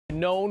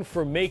Known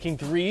for making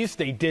threes.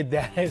 They did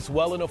that as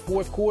well in the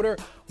fourth quarter.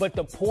 But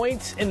the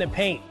points in the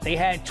paint, they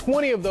had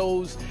 20 of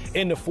those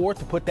in the fourth.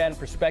 To put that in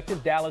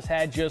perspective, Dallas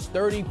had just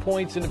 30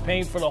 points in the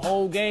paint for the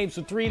whole game.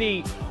 So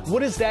 3D, what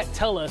does that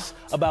tell us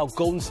about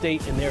Golden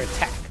State and their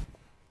attack?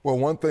 Well,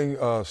 one thing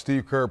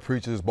Steve Kerr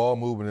preaches is ball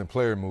movement and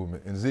player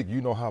movement. And Zeke,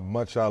 you know how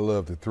much I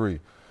love the three.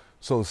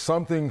 So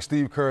something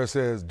Steve Kerr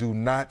says, do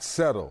not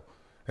settle.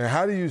 And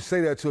how do you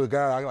say that to a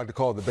guy I like to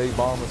call the bait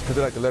bombers because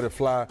they like to let it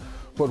fly?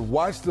 But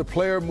watch the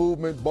player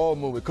movement, ball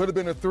movement. Could have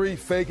been a three,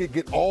 fake it,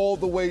 get all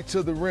the way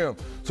to the rim.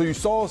 So you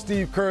saw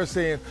Steve Kerr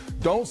saying,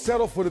 don't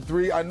settle for the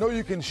three. I know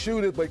you can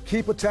shoot it, but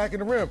keep attacking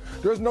the rim.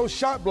 There's no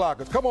shot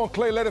blockers. Come on,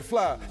 Clay, let it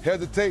fly.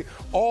 Hesitate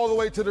all the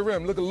way to the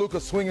rim. Look at Luka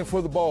swinging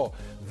for the ball.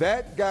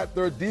 That got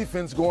their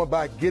defense going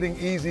by getting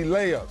easy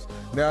layups.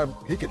 Now,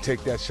 he can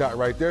take that shot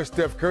right there.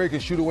 Steph Curry can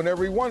shoot it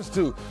whenever he wants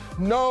to.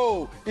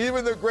 No,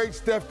 even the great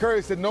Steph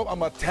Curry said, nope, I'm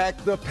going to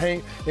attack the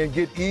paint and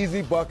get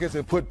easy buckets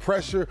and put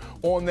pressure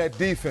on that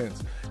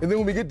defense. And then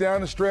when we get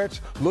down the stretch,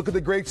 look at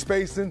the great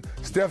spacing.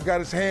 Steph got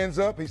his hands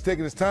up. He's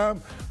taking his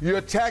time. You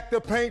attack the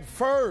paint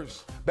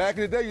first. Back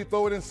in the day, you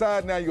throw it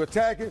inside. Now you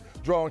attack it,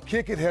 draw and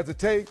kick it,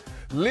 hesitate,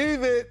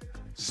 leave it,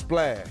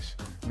 splash.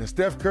 And then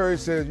Steph Curry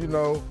says, you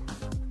know,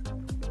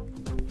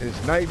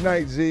 it's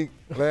night-night, Zeke.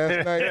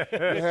 Last night,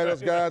 we had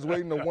us guys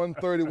waiting to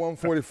 1:30,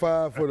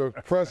 1:45 for the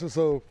presser.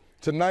 So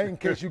tonight, in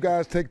case you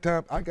guys take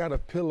time, I got a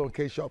pillow in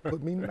case y'all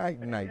put me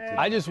night-night.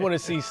 I just want to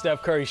see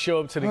Steph Curry show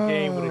up to the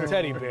game with a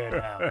teddy bear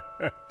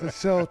now. The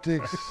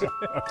Celtics.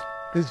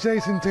 Is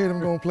Jason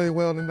Tatum going to play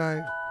well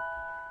tonight?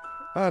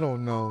 I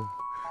don't know.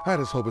 I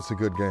just hope it's a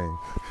good game.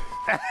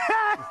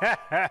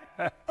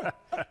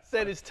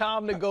 Said it's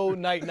time to go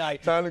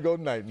night-night. Time to go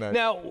night-night.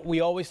 Now,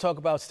 we always talk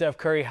about Steph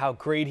Curry, how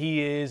great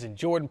he is, and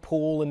Jordan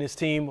Poole and his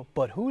team.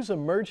 But who's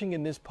emerging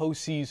in this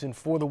postseason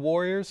for the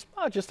Warriors?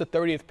 Just the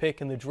 30th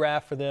pick in the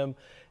draft for them,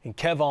 and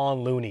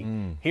Kevon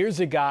Looney. Here's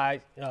a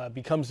guy,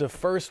 becomes the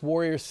first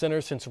Warriors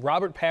center since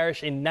Robert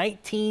Parrish in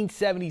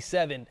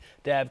 1977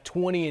 to have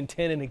 20 and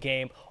 10 in a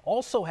game.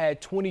 Also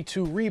had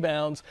 22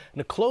 rebounds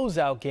in a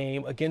closeout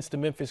game against the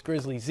Memphis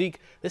Grizzlies. Zeke,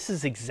 this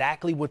is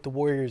exactly what the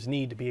Warriors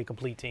need to be a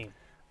complete team.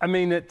 I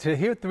mean, to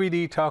hear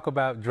 3D talk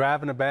about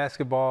driving a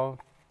basketball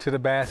to the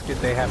basket,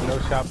 they have no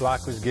shot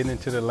blockers getting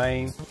into the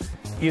lane.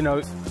 You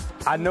know,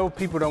 I know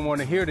people don't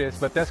want to hear this,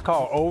 but that's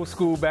called old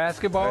school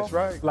basketball. That's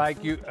right.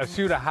 Like you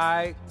shoot a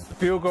high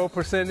field goal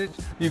percentage,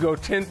 you go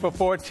 10 for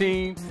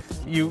 14,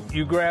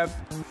 you grab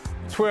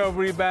 12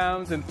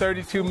 rebounds in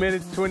 32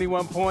 minutes,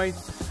 21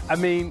 points. I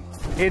mean,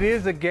 it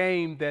is a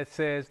game that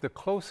says the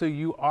closer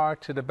you are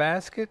to the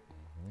basket,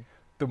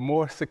 the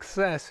more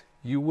success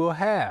you will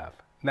have.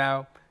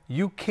 Now,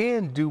 you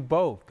can do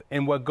both.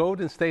 And what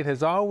Golden State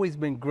has always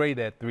been great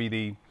at,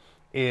 3D,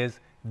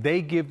 is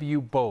they give you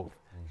both.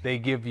 They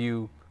give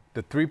you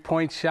the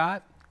three-point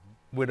shot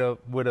with a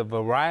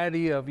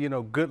variety of, you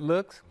know, good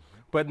looks.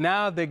 But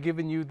now they're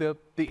giving you the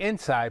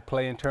inside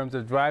play in terms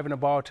of driving the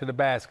ball to the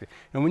basket.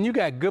 And when you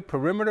got good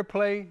perimeter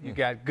play, you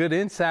got good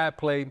inside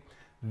play,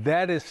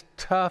 that is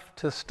tough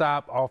to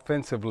stop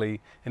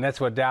offensively, and that's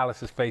what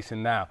Dallas is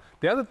facing now.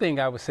 The other thing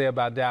I would say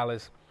about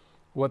Dallas,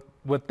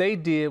 what they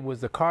did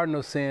was the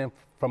Cardinals saying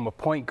from a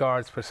point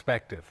guard's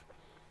perspective,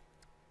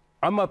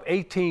 I'm up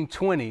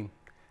 18-20.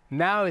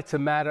 Now it's a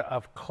matter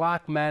of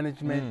clock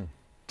management,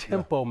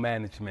 tempo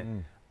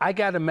management. I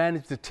got to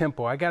manage the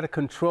tempo. I got to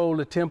control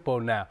the tempo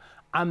now.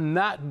 I'm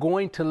not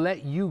going to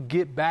let you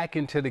get back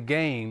into the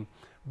game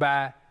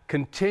by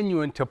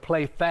continuing to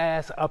play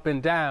fast up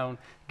and down,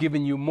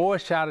 giving you more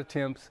shot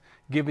attempts,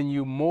 giving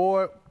you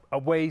more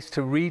ways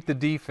to read the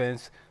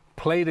defense,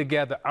 play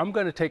together. I'm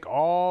going to take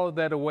all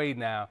that away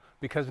now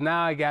because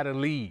now I got a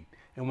lead.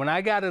 And when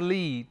I got a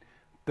lead,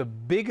 the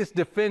biggest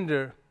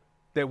defender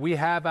that we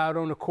have out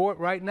on the court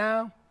right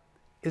now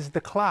is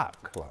the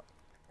clock.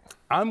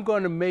 I'm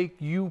going to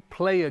make you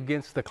play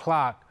against the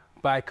clock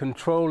by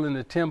controlling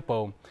the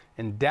tempo,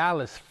 and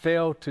Dallas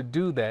failed to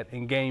do that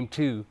in Game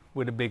 2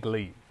 with a big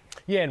lead.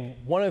 Yeah, and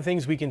one of the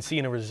things we can see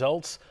in the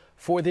results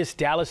for this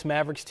Dallas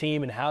Mavericks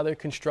team and how they're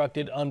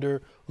constructed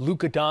under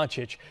Luka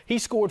Doncic, he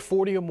scored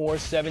 40 or more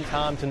 7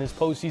 times in his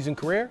postseason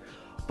career.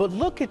 But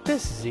look at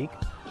this, Zeke.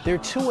 They're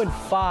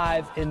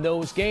 2-5 in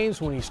those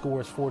games when he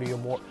scores 40 or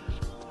more.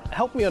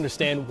 Help me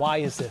understand, why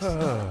is this?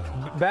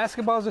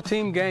 Basketball is a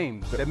team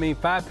game. That means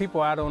 5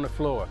 people out on the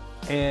floor.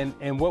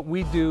 And what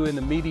we do in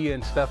the media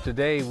and stuff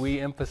today, we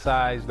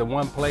emphasize the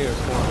one player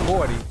scoring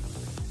 40.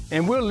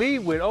 And we'll lead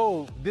with,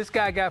 oh, this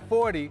guy got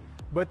 40,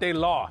 but they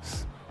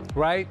lost,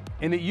 right?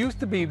 And it used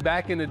to be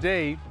back in the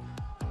day,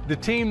 the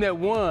team that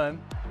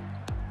won,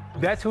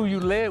 that's who you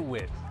led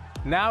with.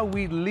 Now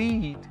we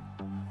lead,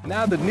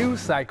 now the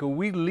news cycle,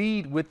 we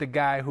lead with the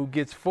guy who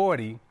gets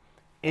 40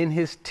 and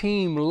his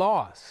team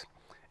lost,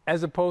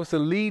 as opposed to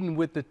leading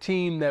with the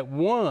team that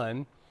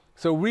won.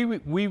 So we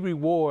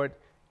reward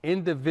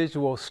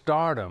individual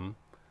stardom,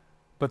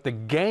 but the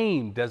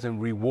game doesn't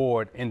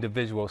reward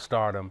individual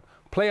stardom.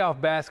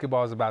 Playoff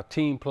basketball is about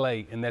team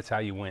play, and that's how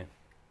you win.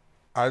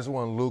 I just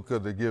want Luka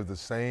to give the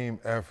same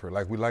effort.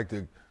 Like we like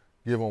to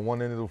give on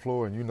one end of the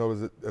floor, and you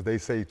notice that they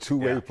say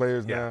two-way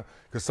players now?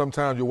 Because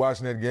sometimes you're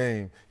watching that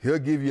game, he'll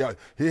have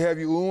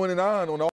you oohing and ahhing on